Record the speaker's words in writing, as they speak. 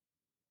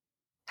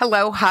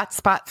Hello,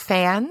 Hotspot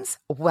fans.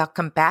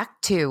 Welcome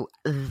back to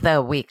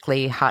the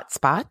weekly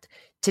Hotspot.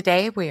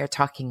 Today we are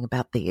talking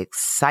about the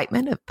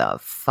excitement of the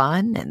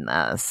fun and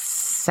the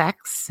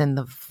sex in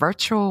the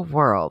virtual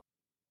world.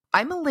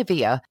 I'm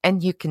Olivia,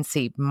 and you can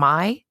see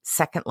my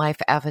Second Life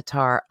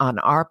avatar on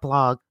our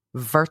blog,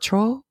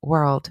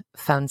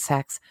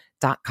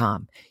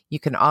 virtualworldphonesex.com. You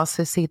can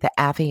also see the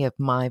avi of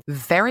my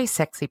very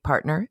sexy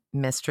partner,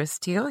 Mistress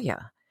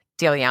Delia.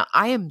 Delia,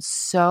 I am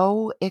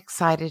so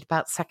excited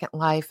about Second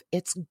Life.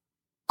 It's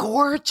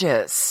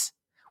gorgeous.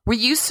 Were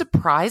you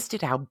surprised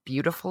at how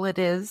beautiful it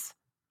is?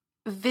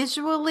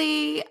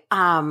 Visually,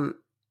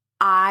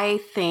 I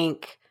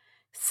think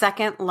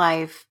Second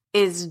Life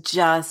is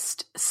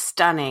just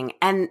stunning.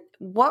 And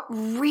what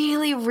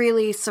really,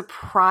 really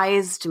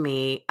surprised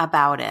me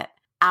about it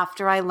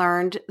after I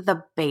learned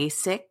the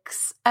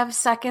basics of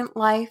Second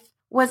Life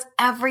was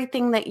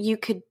everything that you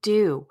could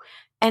do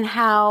and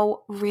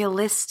how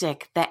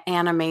realistic the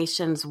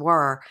animations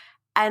were.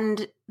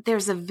 And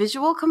there's a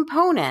visual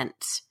component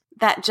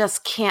that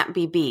just can't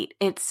be beat.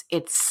 It's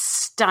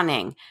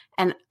stunning.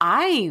 And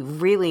I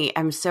really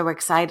am so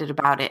excited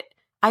about it.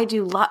 I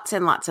do lots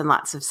and lots and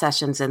lots of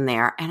sessions in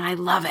there, and I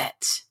love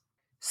it.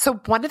 So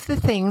one of the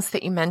things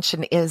that you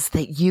mentioned is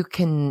that you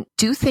can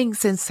do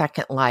things in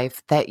Second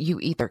Life that you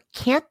either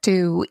can't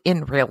do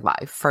in real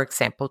life, for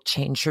example,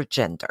 change your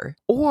gender,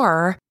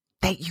 or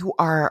that you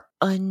are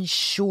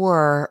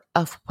unsure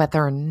of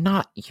whether or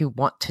not you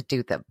want to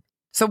do them.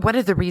 So one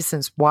of the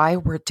reasons why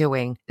we're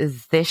doing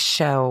this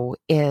show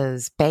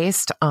is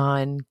based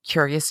on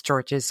Curious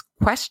George's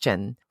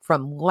question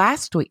from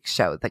last week's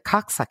show, the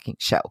cocksucking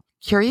show.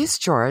 Curious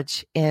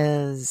George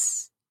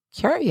is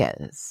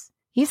curious.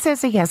 He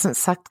says he hasn't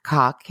sucked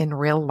cock in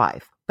real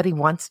life, but he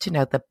wants to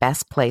know the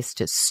best place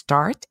to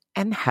start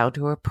and how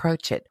to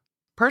approach it.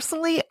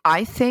 Personally,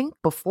 I think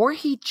before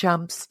he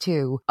jumps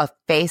to a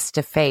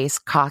face-to-face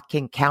cock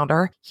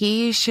encounter,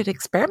 he should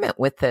experiment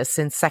with this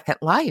in Second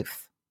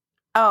Life.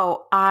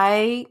 Oh,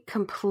 I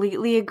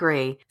completely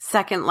agree.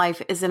 Second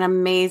Life is an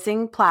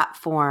amazing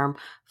platform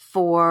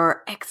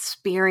for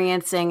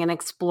experiencing and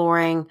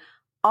exploring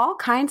all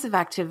kinds of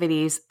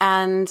activities,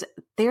 and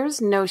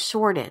there's no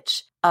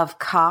shortage of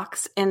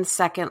cocks in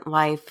Second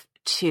Life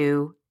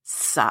to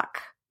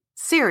suck.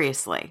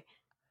 Seriously.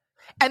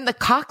 And the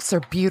cocks are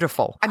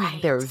beautiful. I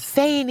mean, they're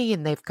veiny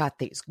and they've got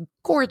these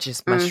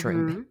gorgeous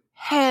mushroom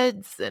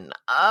heads. And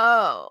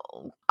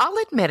I'll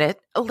admit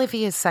it,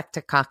 Olivia sucked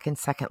a cock in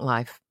Second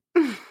Life.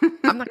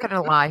 I'm not going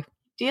to lie.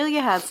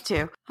 Delia has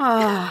to.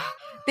 Oh,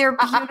 they're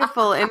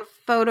beautiful and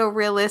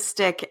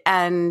photorealistic,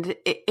 and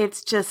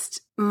it's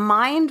just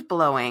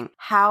mind-blowing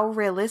how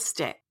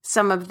realistic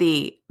some of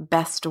the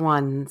best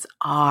ones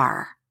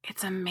are.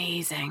 It's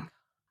amazing.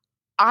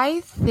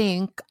 I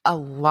think a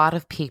lot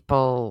of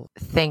people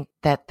think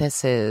that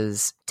this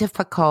is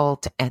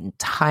difficult and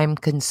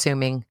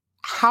time-consuming.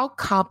 How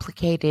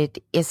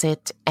complicated is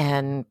it?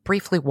 And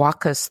briefly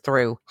walk us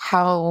through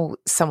how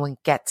someone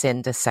gets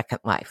into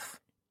Second Life.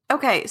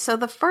 Okay, so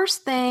the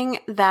first thing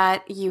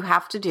that you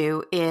have to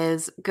do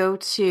is go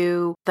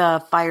to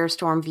the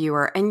Firestorm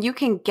viewer, and you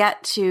can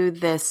get to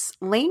this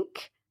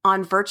link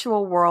on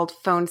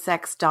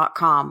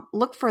virtualworldphonesex.com.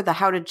 Look for the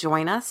How to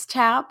Join Us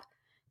tab.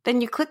 Then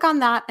you click on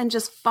that and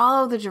just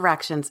follow the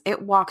directions.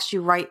 It walks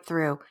you right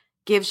through,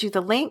 gives you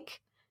the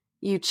link,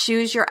 you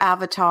choose your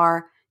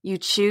avatar, you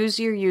choose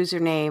your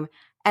username,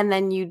 and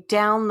then you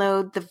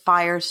download the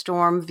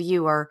Firestorm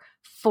viewer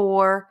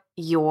for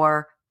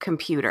your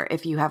computer.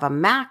 If you have a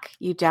Mac,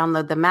 you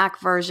download the Mac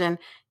version.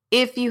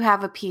 If you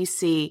have a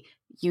PC,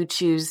 you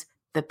choose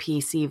the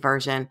PC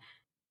version.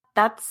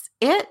 That's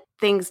it.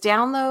 Things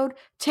download.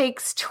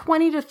 Takes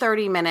 20 to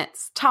 30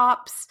 minutes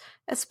tops,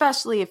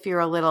 especially if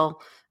you're a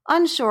little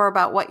unsure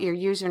about what your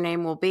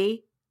username will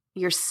be.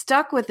 You're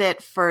stuck with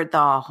it for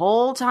the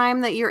whole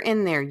time that you're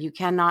in there. You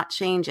cannot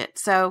change it.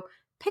 So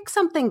pick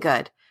something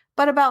good,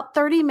 but about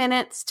 30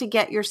 minutes to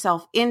get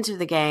yourself into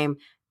the game,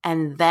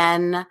 and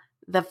then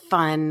the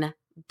fun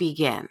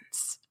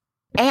begins.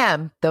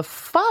 And the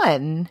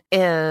fun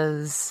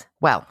is,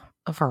 well,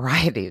 a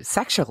variety of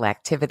sexual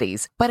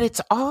activities, but it's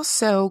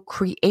also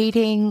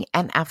creating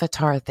an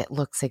avatar that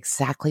looks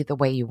exactly the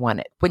way you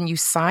want it. When you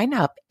sign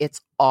up, it's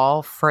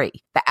all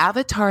free. The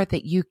avatar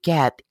that you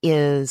get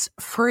is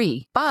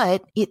free,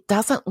 but it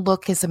doesn't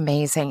look as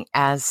amazing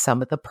as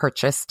some of the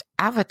purchased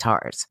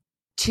avatars.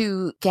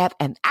 To get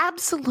an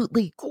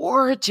absolutely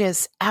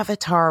gorgeous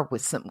avatar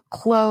with some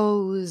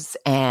clothes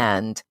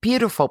and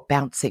beautiful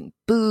bouncing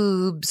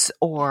boobs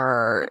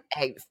or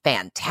a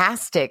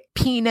fantastic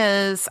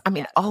penis, I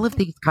mean, all of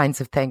these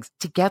kinds of things,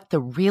 to get the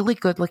really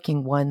good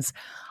looking ones,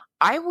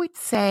 I would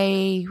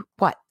say,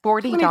 what,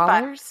 $40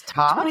 tops?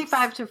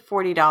 $25 to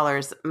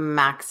 $40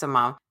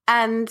 maximum.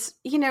 And,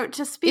 you know,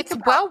 to speak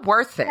it's well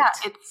worth it. Yeah,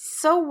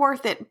 it's so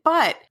worth it.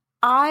 But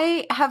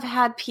I have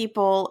had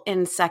people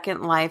in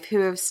Second Life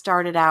who have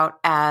started out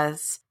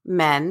as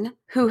men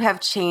who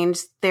have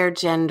changed their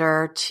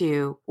gender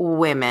to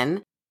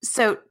women.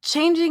 So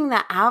changing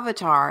the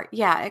avatar,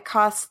 yeah, it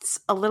costs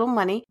a little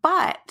money,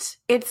 but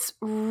it's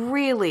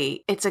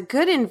a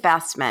good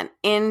investment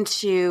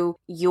into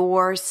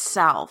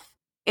yourself.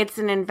 It's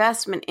an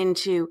investment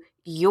into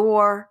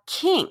your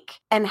kink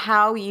and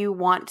how you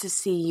want to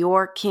see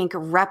your kink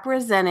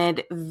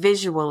represented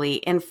visually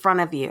in front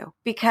of you,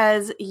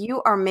 because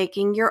you are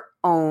making your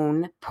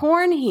own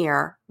porn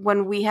here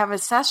when we have a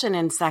session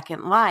in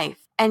Second Life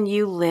and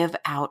you live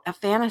out a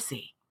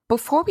fantasy.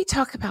 Before we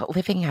talk about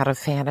living out a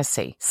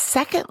fantasy,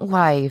 Second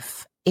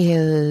Life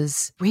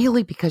is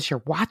really because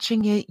you're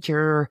watching it,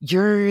 you're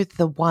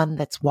the one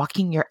that's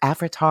walking your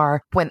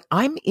avatar. When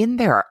I'm in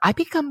there, I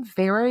become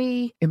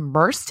very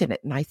immersed in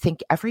it, and I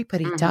think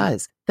everybody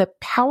does. The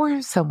power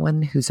of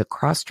someone who's a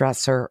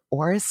cross-dresser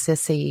or a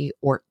sissy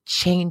or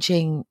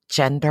changing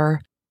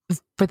gender,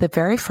 for the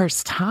very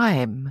first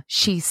time,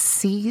 she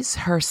sees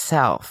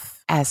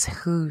herself as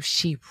who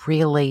she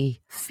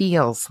really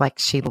feels like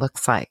she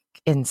looks like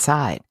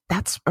inside.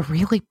 That's a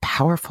really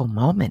powerful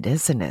moment,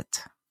 isn't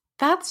it?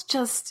 That's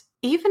just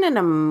even an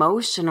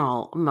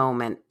emotional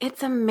moment.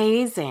 It's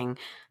amazing.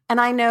 And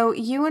I know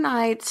you and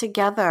I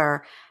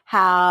together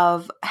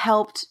have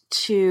helped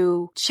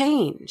to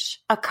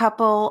change a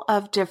couple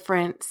of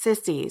different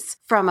sissies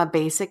from a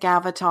basic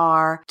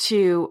avatar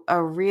to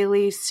a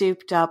really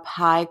souped up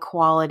high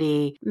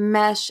quality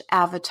mesh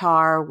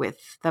avatar with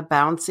the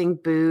bouncing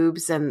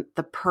boobs and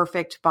the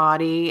perfect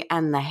body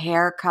and the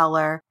hair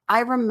color. I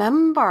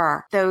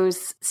remember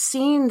those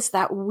scenes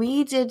that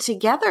we did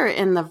together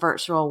in the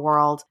virtual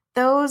world.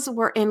 Those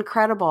were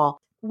incredible.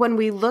 When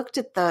we looked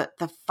at the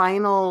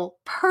final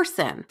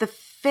person, the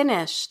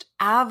finished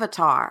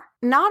avatar,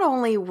 not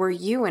only were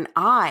you and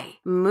I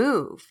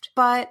moved,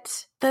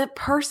 but the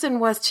person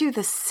was too.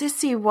 The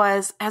sissy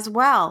was as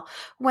well.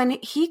 When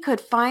he could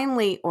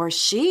finally, or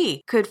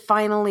she could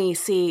finally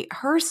see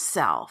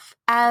herself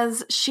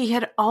as she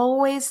had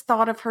always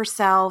thought of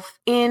herself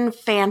in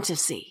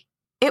fantasy.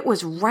 It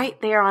was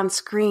right there on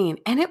screen,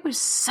 and it was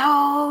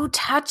so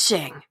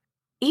touching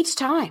each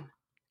time.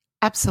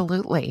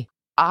 Absolutely.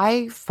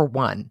 I, for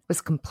one,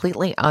 was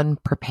completely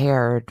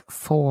unprepared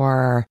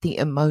for the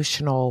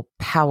emotional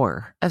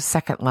power of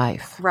Second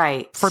Life.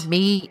 Right. For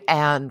me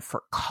and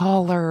for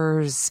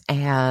callers.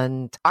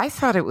 And I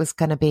thought it was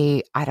going to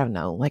be, I don't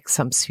know, like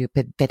some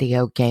stupid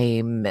video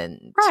game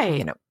and,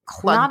 right.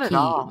 Not at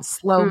all. Clunky and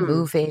slow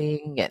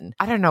moving. And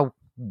I don't know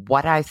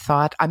what I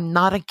thought. I'm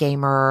not a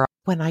gamer.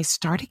 When I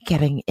started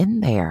getting in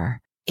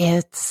there,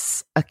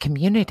 it's a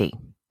community.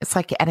 It's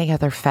like any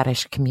other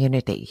fetish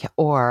community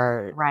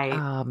or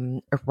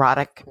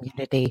erotic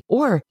community,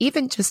 or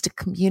even just a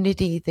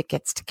community that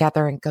gets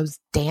together and goes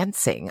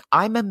dancing.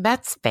 I'm a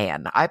Mets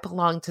fan. I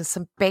belong to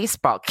some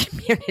baseball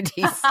communities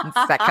in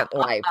Second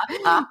Life.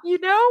 You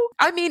know,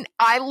 I mean,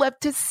 I love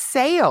to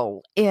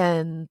sail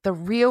in the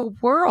real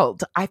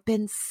world. I've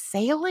been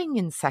sailing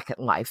in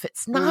Second Life.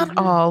 It's not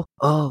all,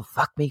 oh,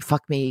 fuck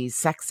me,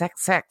 sex,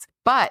 sex, sex.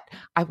 But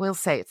I will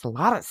say it's a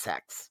lot of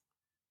sex.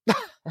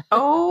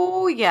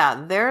 Oh,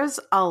 yeah. There's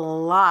a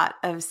lot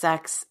of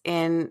sex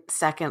in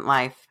Second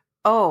Life.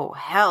 Oh,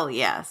 hell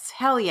yes.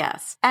 Hell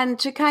yes. And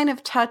to kind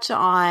of touch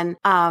on,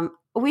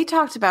 we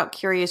talked about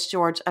Curious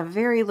George a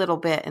very little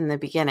bit in the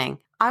beginning.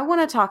 I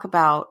want to talk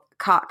about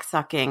cock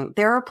sucking.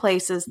 There are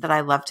places that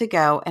I love to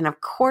go. And of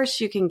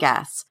course, you can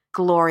guess,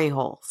 glory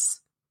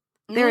holes.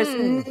 There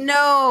is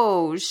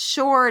no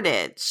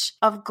shortage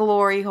of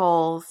glory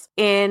holes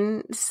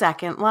in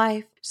Second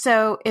Life.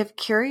 So if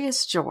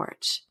Curious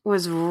George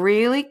was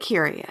really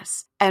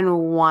curious and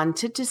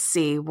wanted to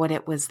see what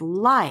it was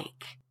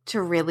like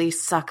to really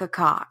suck a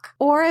cock,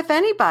 or if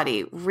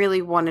anybody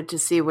really wanted to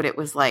see what it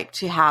was like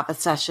to have a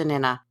session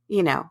in a,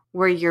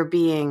 where you're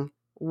being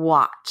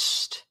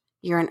watched,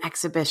 you're an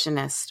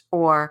exhibitionist,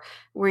 or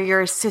where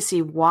you're a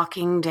sissy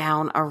walking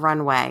down a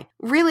runway.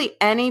 Really,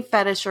 any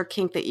fetish or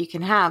kink that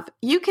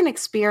you can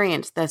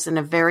experience this in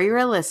a very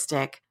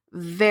realistic,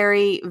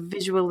 very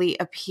visually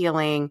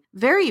appealing,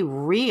 very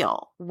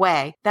real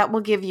way that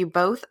will give you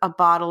both a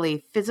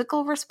bodily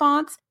physical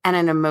response and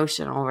an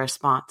emotional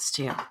response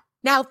too.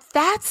 Now,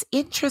 that's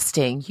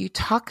interesting. You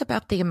talk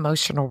about the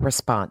emotional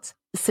response.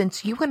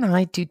 Since you and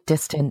I do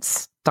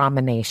distance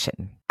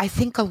domination, I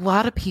think a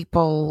lot of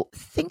people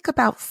think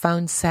about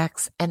phone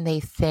sex and they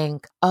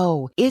think,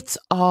 oh, it's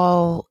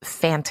all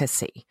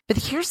fantasy. But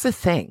here's the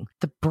thing.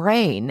 The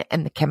brain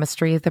and the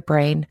chemistry of the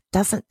brain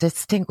doesn't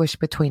distinguish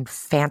between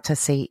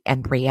fantasy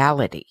and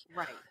reality.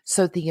 Right.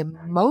 So the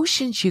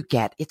emotions you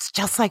get, it's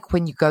just like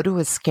when you go to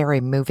a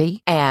scary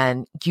movie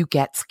and you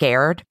get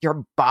scared,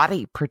 your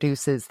body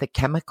produces the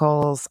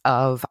chemicals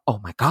of, oh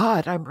my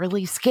God, I'm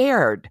really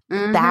scared.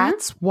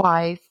 That's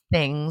why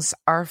things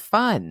are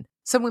fun.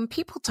 So when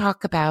people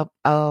talk about,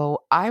 oh,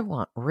 I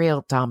want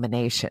real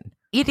domination,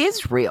 it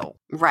is real.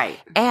 Right.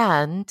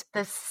 And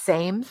the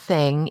same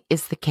thing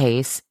is the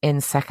case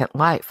in Second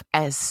Life.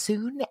 As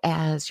soon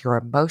as your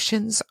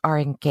emotions are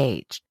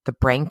engaged, the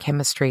brain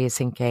chemistry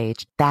is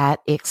engaged, that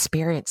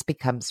experience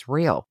becomes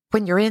real.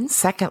 When you're in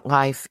Second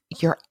Life,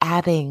 you're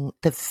adding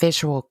the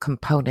visual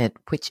component,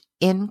 which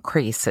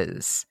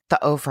increases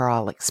the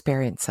overall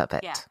experience of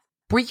it. Yeah.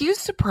 Were you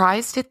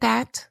surprised at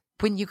that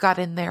when you got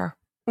in there?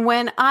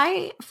 When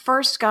I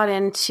first got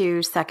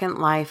into Second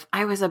Life,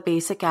 I was a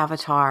basic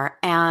avatar,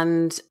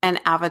 and an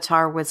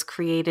avatar was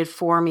created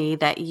for me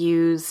that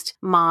used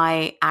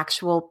my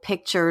actual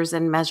pictures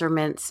and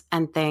measurements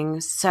and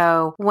things.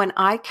 So when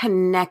I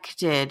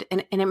connected,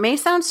 and it may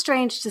sound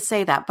strange to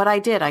say that, but I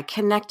did, I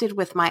connected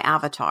with my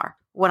avatar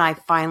when I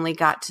finally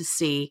got to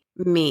see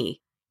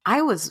me.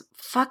 I was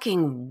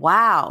fucking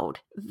wowed.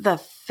 The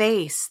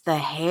face, the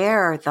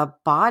hair, the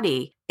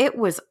body. It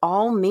was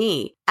all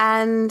me.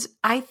 And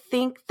I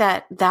think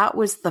that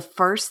was the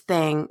first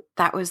thing,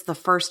 that was the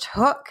first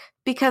hook,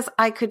 because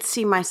I could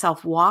see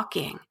myself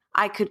walking.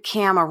 I could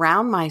cam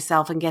around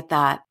myself and get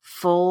that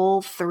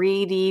full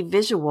 3D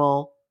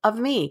visual of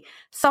me,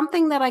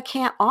 something that I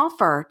can't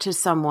offer to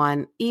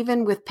someone,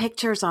 even with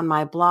pictures on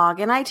my blog.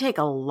 And I take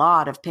a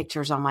lot of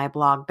pictures on my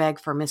blog,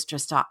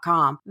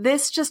 begformistress.com.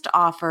 This just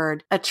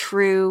offered a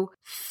true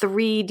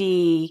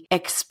 3D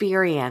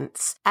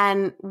experience.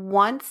 And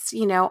once,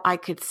 I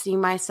could see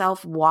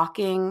myself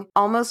walking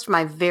almost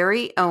my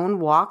very own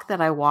walk that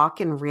I walk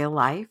in real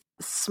life,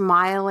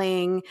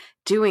 smiling,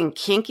 doing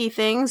kinky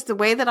things the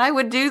way that I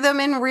would do them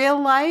in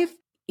real life,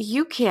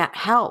 you can't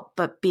help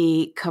but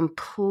be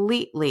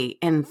completely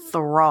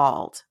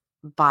enthralled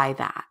by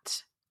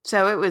that.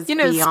 So it was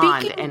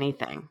beyond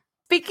anything.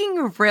 Speaking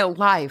of real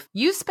life,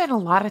 you spent a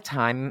lot of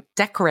time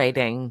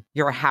decorating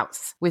your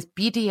house with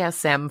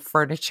BDSM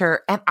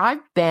furniture, and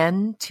I've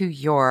been to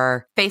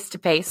your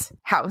face-to-face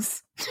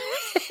house.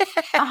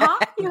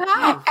 You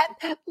have.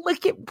 And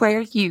look at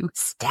where you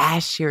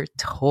stash your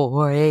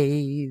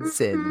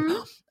toys and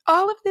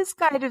all of this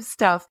kind of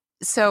stuff.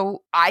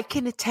 So I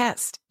can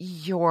attest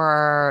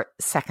your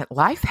Second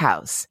Life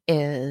house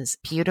is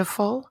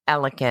beautiful,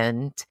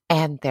 elegant,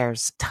 and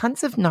there's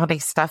tons of naughty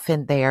stuff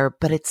in there,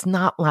 but it's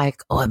not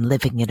like, oh, I'm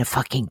living in a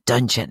fucking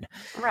dungeon.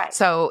 Right.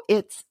 So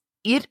it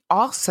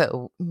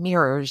also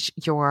mirrors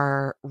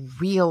your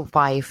real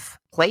life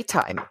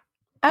playtime.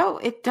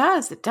 Oh, it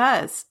does. It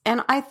does.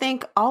 And I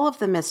think all of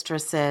the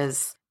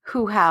mistresses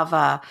who have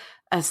a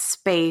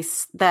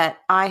space that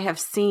I have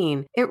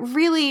seen, it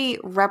really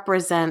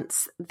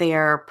represents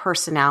their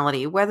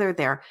personality, whether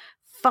they're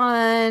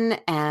fun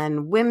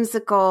and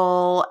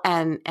whimsical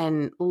and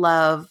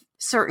love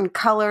certain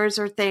colors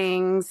or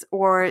things,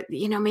 or,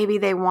 maybe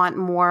they want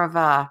more of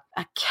a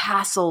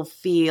castle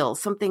feel,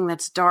 something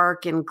that's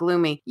dark and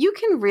gloomy. You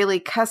can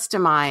really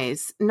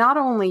customize not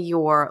only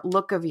your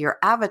look of your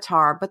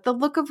avatar, but the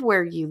look of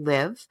where you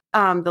live,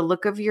 the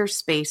look of your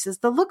spaces,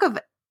 the look of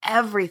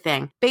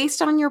everything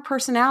based on your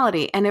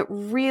personality. And it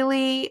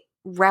really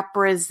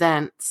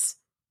represents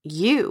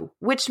you,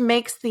 which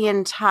makes the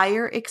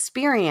entire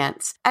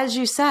experience, as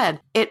you said,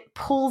 it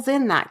pulls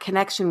in that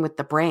connection with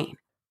the brain.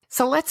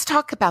 So let's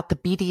talk about the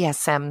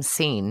BDSM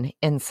scene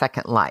in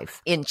Second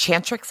Life.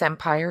 Enchantrix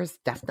Empire is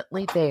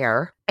definitely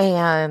there,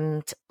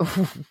 and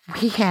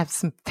we have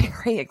some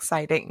very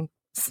exciting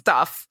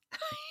stuff.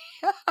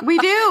 We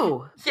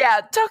do. Yeah,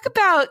 talk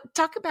about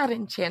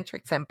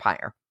Enchantrix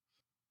Empire.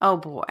 Oh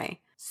boy.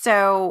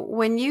 So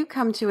when you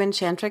come to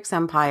Enchantrix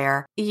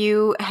Empire,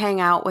 you hang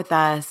out with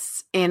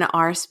us in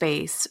our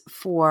space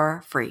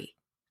for free.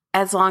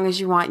 As long as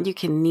you want, you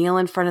can kneel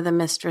in front of the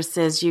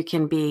mistresses. You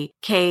can be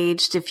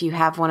caged if you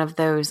have one of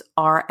those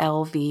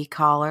RLV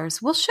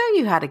collars. We'll show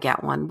you how to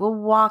get one. We'll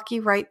walk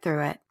you right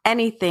through it.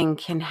 Anything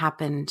can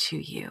happen to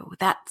you.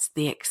 That's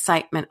the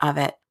excitement of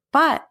it.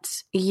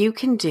 But you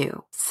can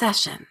do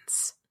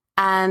sessions.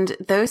 And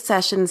those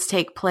sessions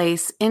take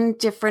place in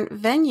different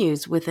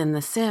venues within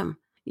the sim.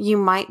 You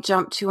might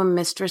jump to a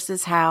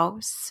mistress's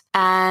house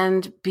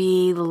and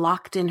be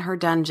locked in her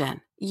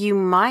dungeon. You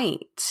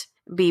might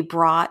be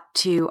brought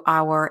to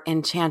our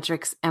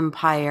Enchantrix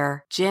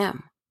Empire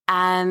gym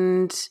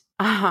and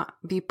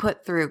be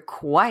put through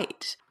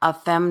quite a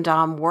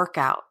femdom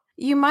workout.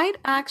 You might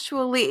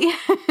actually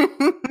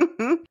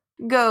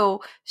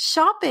go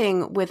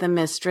shopping with a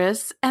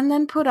mistress and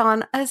then put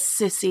on a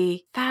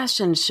sissy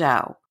fashion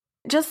show.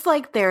 Just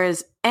like there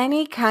is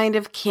any kind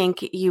of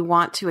kink you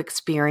want to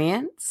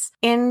experience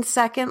in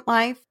Second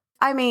Life,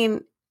 I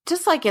mean,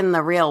 just like in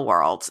the real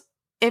world,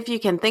 if you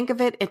can think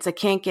of it, it's a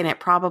kink and it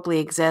probably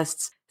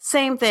exists.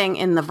 Same thing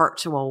in the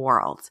virtual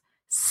world.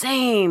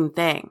 Same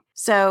thing.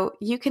 So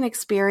you can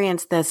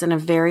experience this in a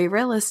very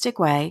realistic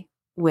way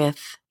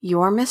with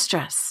your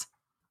mistress.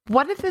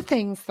 One of the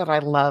things that I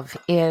love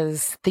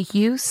is the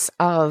use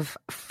of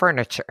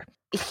furniture.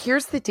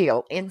 Here's the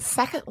deal. In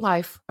Second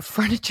Life,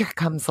 furniture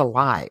comes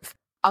alive.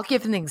 I'll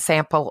give an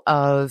example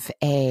of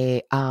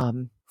a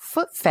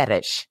foot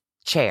fetish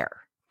chair.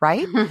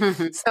 right?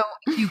 So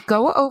you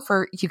go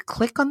over, you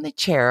click on the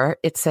chair.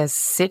 It says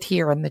sit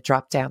here in the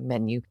drop down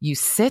menu. You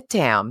sit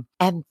down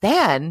and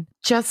then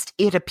just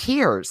it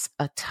appears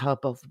a tub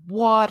of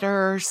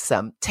water,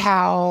 some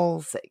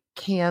towels, a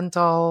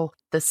candle.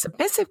 The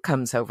submissive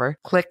comes over,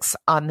 clicks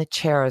on the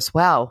chair as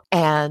well.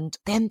 And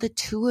then the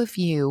two of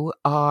you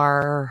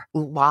are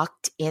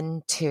locked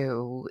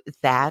into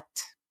that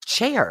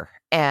chair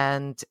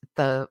and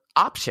the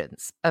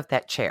options of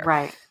that chair.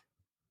 Right.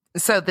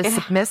 So the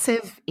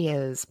submissive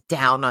is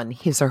down on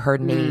his or her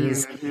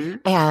knees,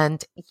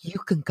 and you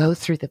can go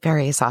through the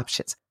various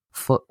options: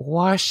 foot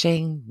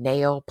washing,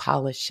 nail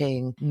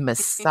polishing,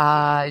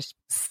 massage,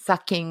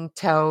 sucking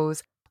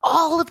toes,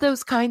 all of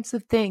those kinds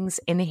of things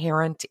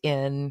inherent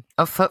in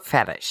a foot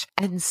fetish.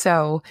 And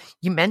so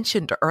you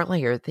mentioned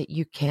earlier that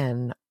you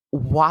can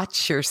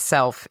watch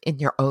yourself in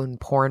your own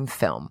porn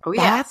film. Oh,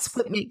 That's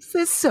what makes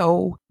this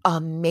so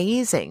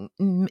amazing.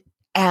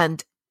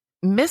 And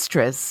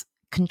Mistress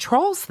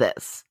controls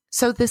this.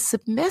 So the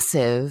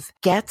submissive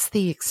gets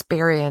the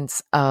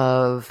experience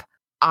of,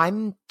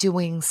 I'm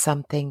doing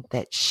something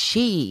that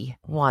she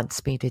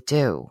wants me to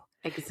do.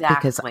 Exactly.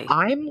 Because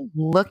I'm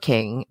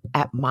looking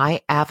at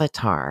my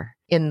avatar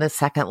in the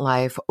second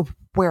life,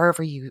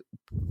 wherever you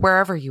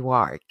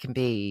are. It can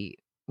be,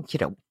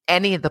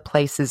 any of the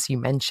places you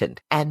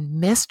mentioned. And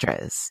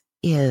Mistress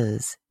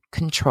is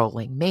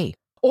controlling me.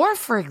 Or,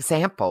 for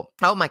example,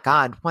 oh my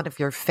God, one of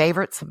your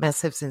favorite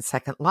submissives in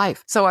Second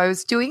Life. So I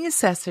was doing a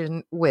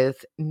session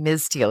with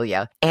Ms.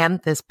 Delia and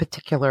this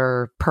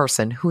particular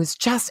person who is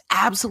just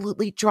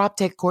absolutely drop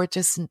dead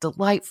gorgeous and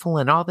delightful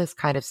and all this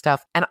kind of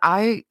stuff. And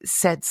I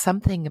said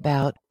something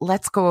about,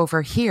 let's go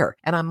over here.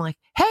 And I'm like,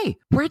 hey,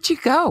 where'd you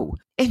go?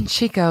 And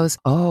she goes,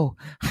 oh,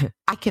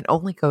 I can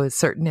only go a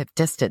certain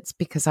distance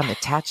because I'm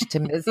attached to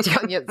Ms.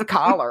 Delia's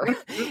collar.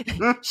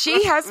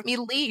 She has me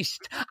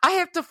leashed. I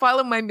have to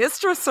follow my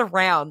mistress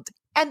around.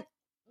 And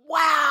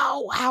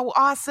wow, how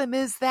awesome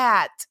is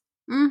that?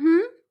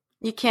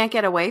 You can't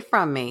get away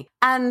from me.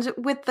 And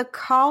with the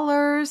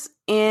collars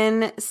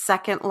in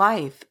Second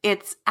Life,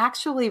 it's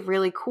actually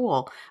really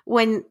cool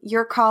when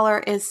your collar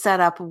is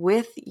set up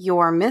with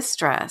your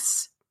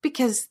mistress,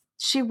 because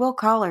she will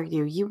collar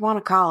you. You want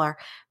a collar.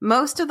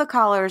 Most of the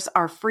collars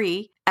are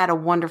free at a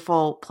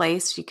wonderful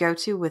place you go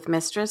to with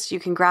Mistress. You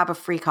can grab a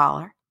free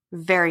collar.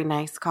 Very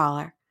nice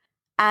collar.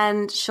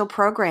 And she'll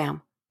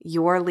program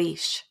your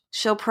leash.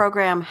 She'll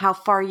program how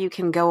far you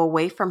can go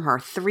away from her.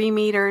 3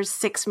 meters,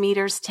 6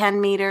 meters,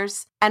 10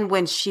 meters. And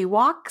when she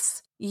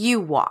walks, you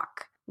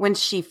walk. When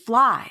she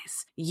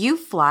flies, you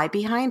fly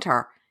behind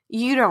her.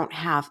 You don't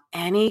have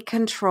any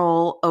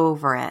control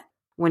over it.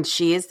 When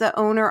she is the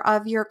owner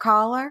of your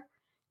collar,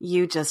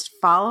 you just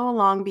follow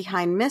along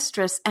behind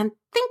Mistress and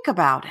think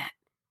about it.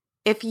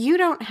 If you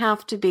don't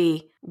have to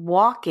be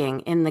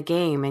walking in the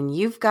game and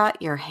you've got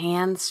your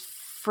hands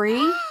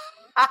free,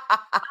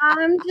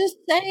 I'm just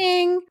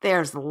saying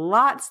there's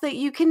lots that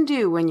you can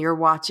do when you're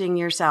watching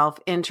yourself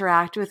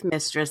interact with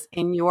Mistress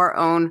in your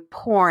own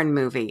porn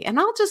movie. And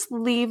I'll just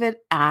leave it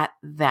at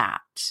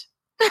that.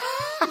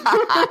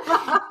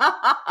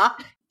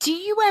 Do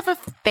you have a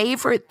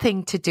favorite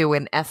thing to do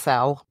in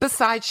SL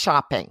besides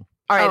shopping?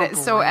 All right,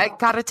 so I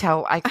gotta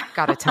tell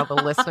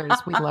the listeners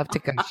we love to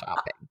go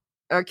shopping.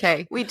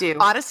 Okay, we do.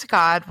 Honest to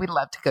God, we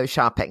love to go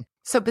shopping.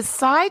 So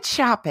besides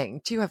shopping,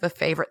 do you have a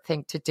favorite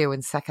thing to do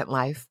in Second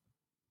Life?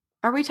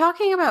 Are we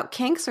talking about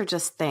kinks or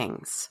just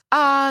things?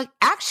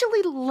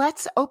 Actually,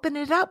 let's open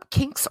it up.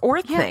 Kinks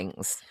or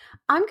things.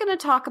 I'm going to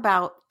talk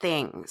about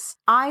things.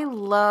 I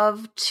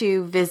love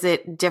to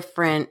visit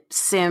different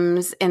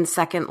Sims in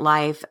Second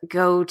Life,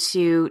 go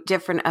to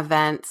different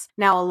events.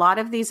 Now, a lot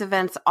of these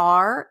events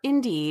are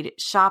indeed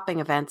shopping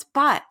events,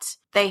 but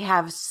they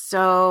have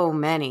so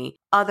many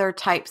other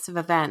types of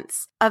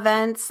events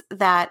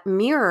that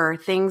mirror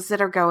things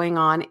that are going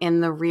on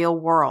in the real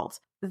world.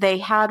 They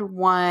had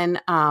one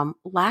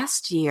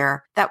last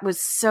year that was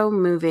so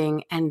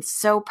moving and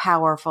so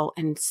powerful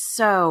and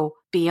so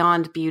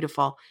beyond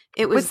beautiful.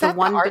 It was the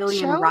 1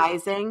 Billion show?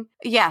 Rising.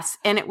 Yes.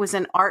 And it was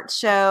an art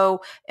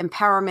show,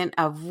 empowerment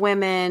of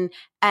women,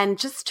 and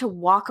just to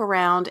walk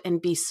around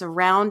and be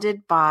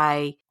surrounded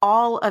by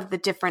all of the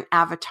different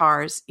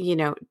avatars,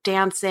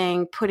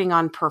 dancing, putting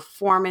on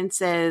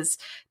performances,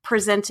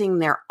 presenting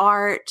their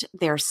art,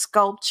 their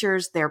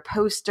sculptures, their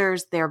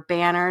posters, their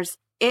banners.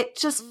 It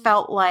just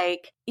felt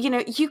like,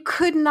 you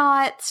could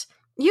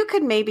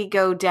maybe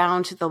go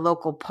down to the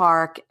local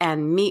park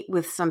and meet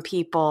with some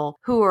people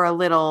who are a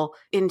little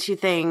into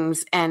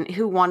things and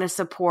who want to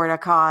support a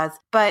cause.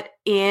 But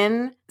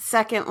in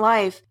Second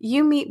Life,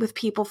 you meet with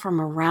people from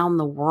around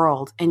the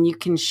world and you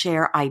can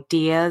share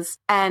ideas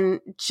and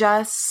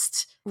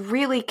just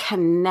really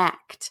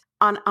connect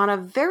on a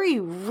very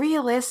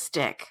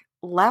realistic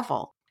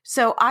level.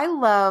 So I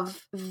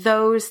love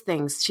those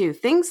things too.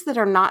 Things that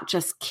are not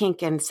just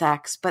kink and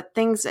sex, but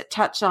things that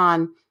touch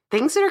on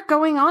things that are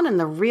going on in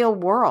the real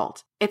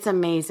world. It's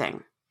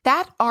amazing.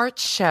 That art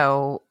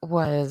show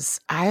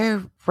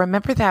I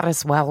remember that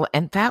as well.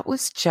 And that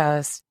was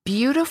just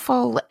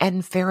beautiful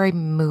and very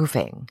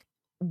moving.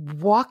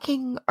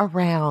 walking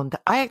around,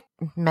 I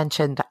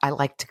mentioned I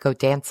like to go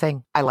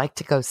dancing. I like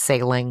to go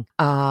sailing.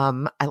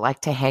 I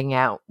like to hang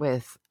out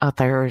with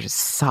other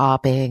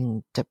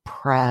sobbing,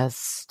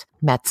 depressed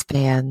Mets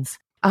fans.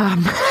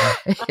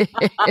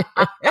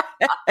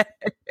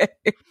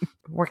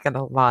 We're going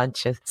to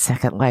launch a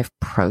Second Life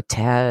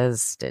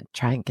protest and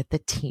try and get the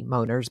team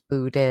owners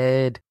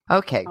booted.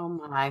 Okay. Oh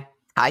my.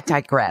 I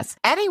digress.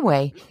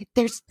 Anyway,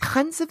 there's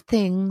tons of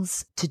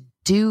things to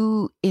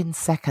do in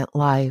Second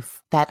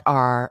Life that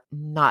are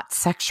not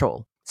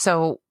sexual.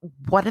 So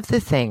one of the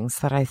things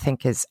that I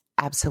think is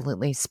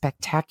absolutely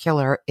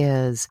spectacular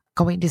is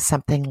going to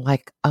something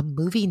like a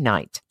movie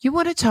night. You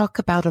want to talk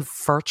about a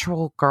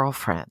virtual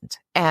girlfriend,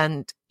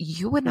 and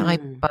you and I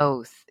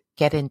both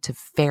get into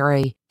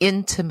very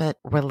intimate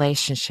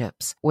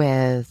relationships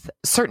with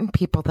certain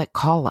people that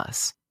call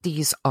us.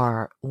 These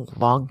are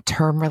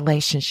long-term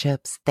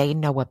relationships. They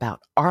know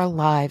about our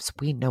lives.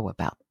 We know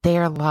about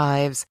their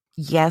lives.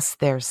 Yes,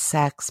 there's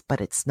sex,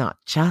 but it's not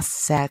just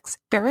sex.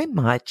 Very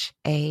much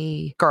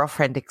a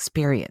girlfriend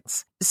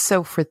experience.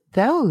 So for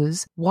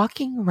those,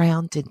 walking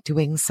around and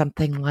doing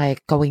something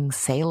like going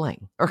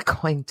sailing or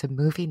going to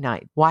movie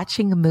night,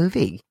 watching a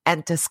movie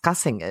and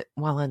discussing it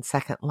while in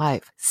Second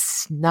Life,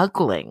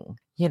 snuggling,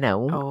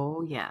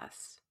 Oh,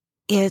 yes.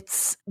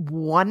 It's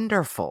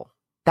wonderful.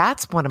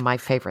 That's one of my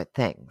favorite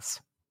things.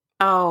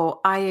 Oh,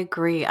 I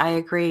agree.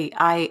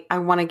 I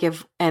want to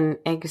give an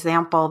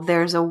example.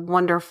 There's a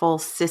wonderful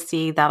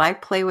sissy that I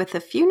play with a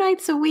few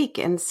nights a week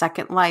in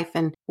Second Life,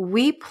 and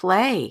we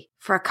play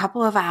for a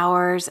couple of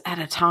hours at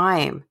a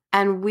time.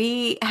 And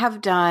we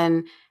have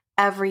done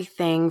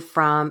everything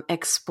from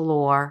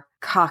explore,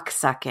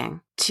 cocksucking,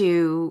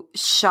 to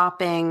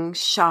shopping,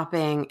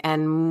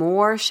 and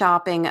more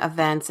shopping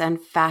events and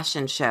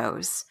fashion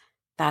shows.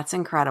 That's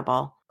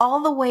incredible.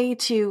 All the way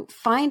to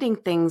finding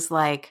things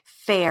like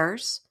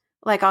fairs,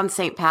 like on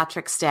St.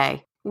 Patrick's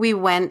Day. We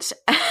went,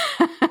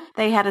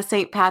 they had a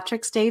St.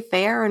 Patrick's Day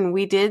fair, and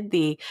we did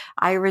the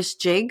Irish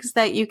jigs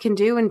that you can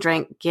do and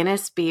drank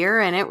Guinness beer.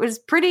 And it was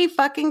pretty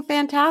fucking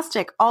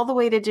fantastic, all the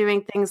way to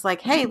doing things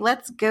like, hey,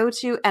 let's go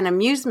to an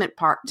amusement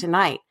park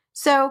tonight.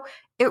 So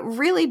it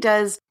really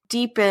does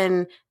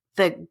deepen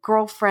the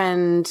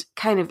girlfriend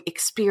kind of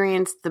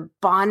experience, the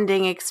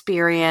bonding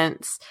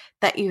experience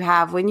that you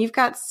have when you've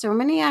got so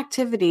many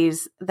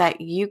activities that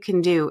you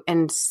can do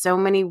and so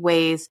many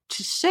ways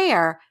to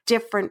share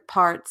different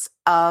parts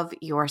of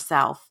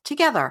yourself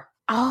together.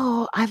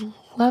 Oh, I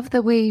love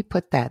the way you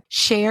put that.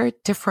 Share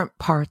different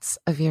parts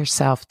of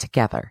yourself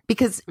together,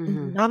 because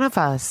none of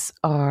us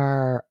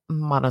are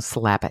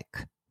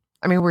monosyllabic.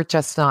 I mean, we're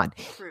just not.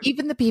 True.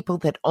 Even the people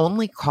that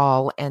only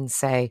call and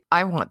say,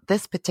 I want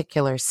this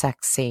particular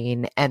sex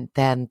scene, and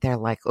then they're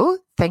like, oh,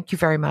 thank you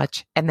very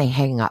much, and they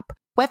hang up.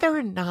 Whether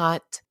or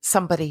not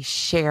somebody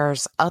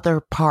shares other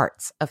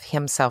parts of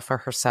himself or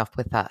herself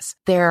with us,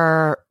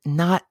 they're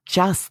not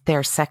just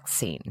their sex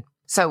scene.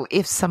 So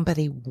if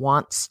somebody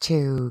wants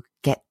to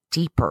get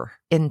deeper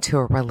into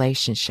a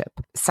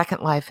relationship,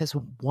 Second Life is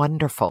a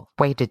wonderful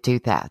way to do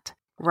that.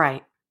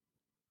 Right.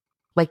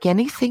 Like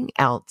anything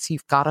else,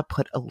 you've got to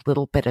put a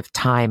little bit of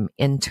time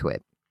into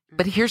it.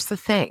 But here's the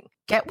thing.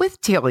 Get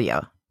with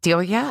Delia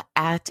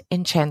at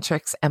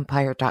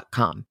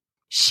enchantrixempire.com.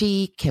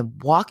 She can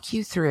walk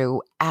you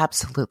through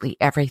absolutely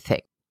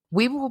everything.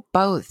 We will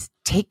both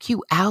take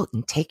you out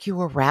and take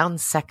you around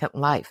Second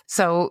Life.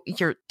 So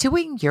you're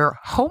doing your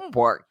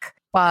homework,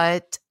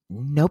 but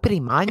nobody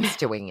minds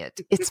doing it.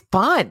 It's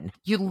fun.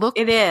 You look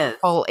It is.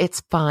 beautiful.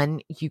 It's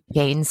fun. You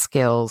gain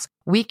skills.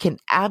 We can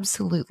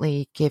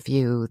absolutely give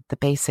you the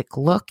basic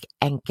look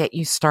and get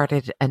you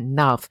started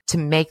enough to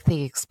make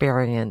the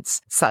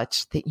experience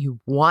such that you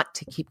want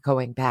to keep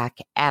going back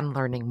and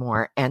learning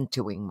more and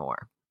doing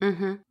more.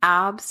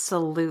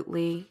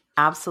 Absolutely.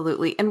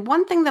 Absolutely. And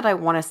one thing that I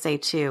want to say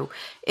too,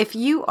 if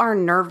you are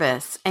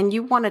nervous and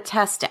you want to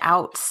test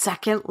out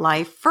Second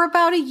Life for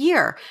about a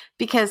year,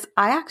 because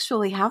I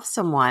actually have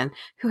someone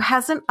who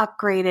hasn't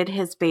upgraded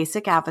his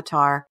basic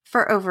avatar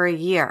for over a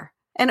year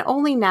and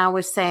only now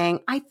is saying,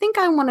 I think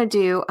I want to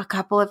do a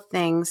couple of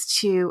things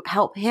to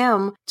help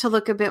him to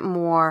look a bit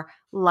more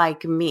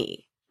like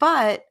me.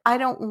 But I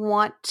don't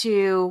want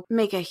to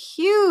make a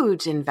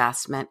huge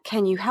investment.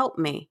 Can you help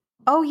me?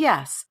 Oh,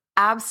 yes.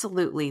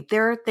 Absolutely.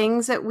 There are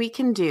things that we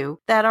can do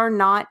that are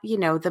not,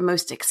 the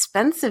most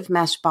expensive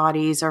mesh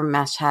bodies or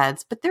mesh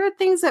heads, but there are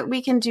things that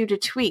we can do to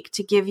tweak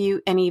to give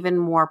you an even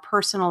more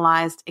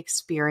personalized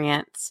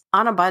experience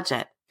on a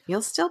budget.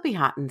 You'll still be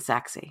hot and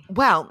sexy.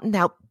 Well,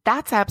 now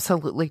that's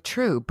absolutely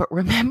true. But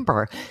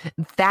remember,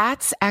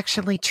 that's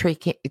actually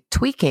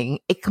tweaking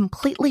a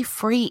completely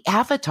free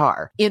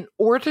avatar in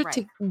order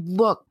to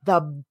look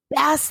the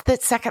best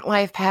that Second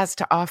Life has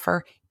to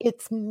offer.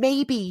 It's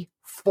maybe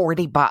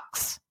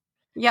 $40.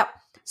 Yep.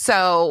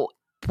 So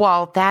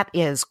while that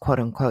is quote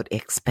unquote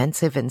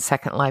expensive in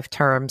Second Life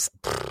terms,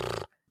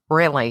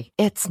 really,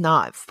 it's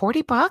not.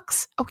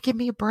 $40? Oh, give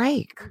me a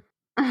break.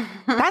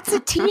 That's a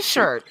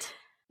t-shirt.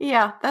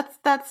 Yeah,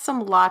 that's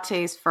some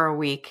lattes for a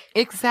week.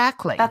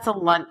 Exactly. That's a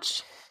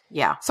lunch.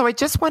 Yeah. So I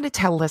just want to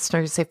tell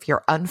listeners, if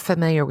you're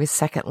unfamiliar with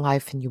Second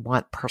Life and you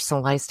want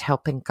personalized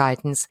help and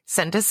guidance,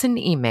 send us an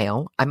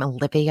email. I'm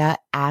Olivia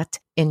at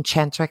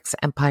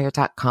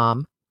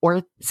enchantrixempire.com,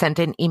 or send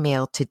an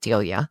email to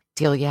Delia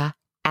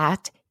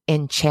at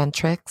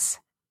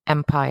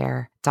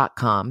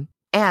enchantrixempire.com.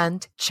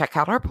 And check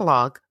out our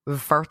blog,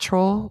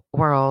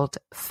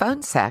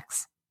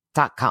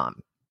 virtualworldphonesex.com.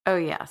 Oh,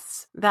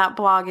 yes. That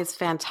blog is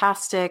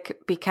fantastic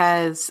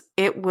because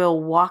it will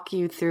walk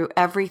you through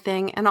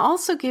everything and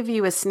also give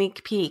you a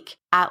sneak peek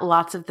at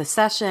lots of the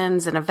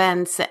sessions and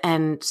events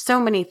and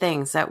so many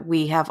things that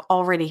we have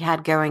already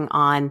had going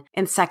on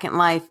in Second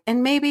Life,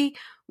 and maybe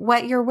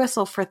wet your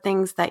whistle for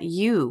things that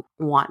you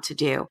want to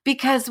do,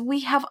 because we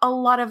have a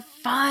lot of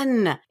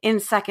fun in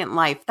Second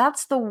Life.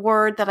 That's the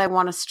word that I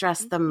want to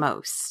stress the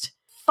most.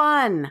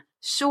 Fun.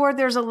 Sure,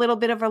 there's a little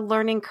bit of a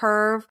learning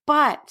curve,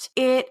 but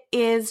it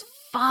is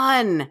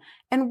fun.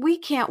 And we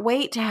can't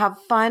wait to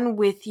have fun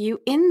with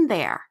you in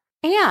there.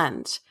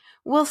 And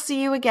we'll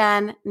see you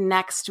again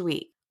next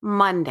week,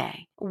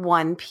 Monday,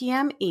 1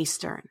 p.m.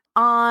 Eastern,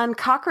 on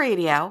Cock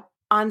Radio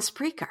on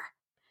Spreaker.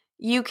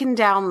 You can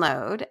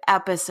download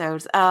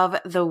episodes of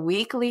The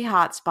Weekly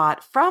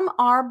Hotspot from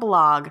our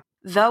blog,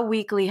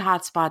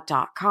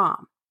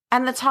 theweeklyhotspot.com.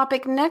 And the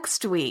topic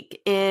next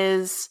week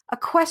is a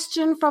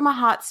question from a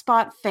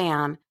Hotspot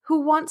fan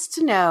who wants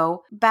to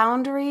know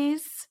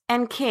boundaries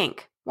and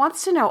kink,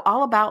 wants to know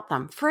all about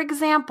them. For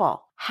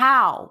example,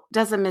 how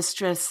does a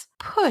mistress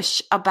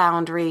push a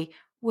boundary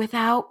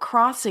without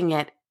crossing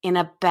it in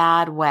a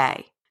bad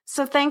way?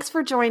 So thanks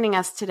for joining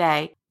us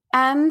today.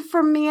 And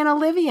from me and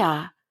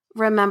Olivia,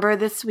 remember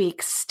this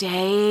week,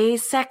 stay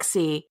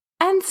sexy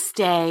and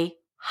stay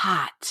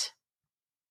hot.